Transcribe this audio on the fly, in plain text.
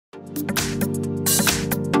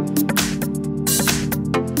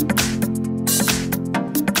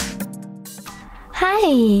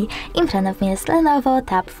Hi! In front of me is Lenovo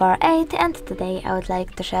Tab 48, and today I would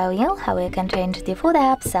like to show you how you can change default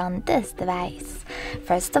apps on this device.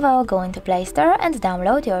 First of all, go into Play Store and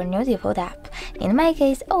download your new default app, in my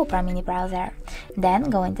case Opera mini browser. Then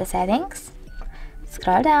go into Settings,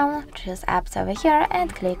 scroll down, choose Apps over here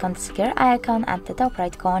and click on the secure icon at the top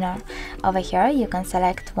right corner. Over here you can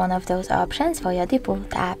select one of those options for your default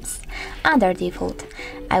apps. Under Default,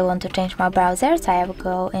 I want to change my browser, so I will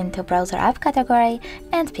go into Browser App category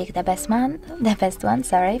and pick the best one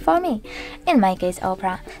for me, in my case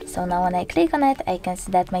Opera. So now when I click on it, I can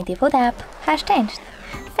see that my default app has changed.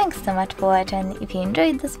 Thanks so much for watching. If you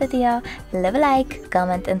enjoyed this video, leave a like,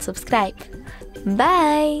 comment and subscribe.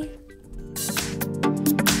 Bye!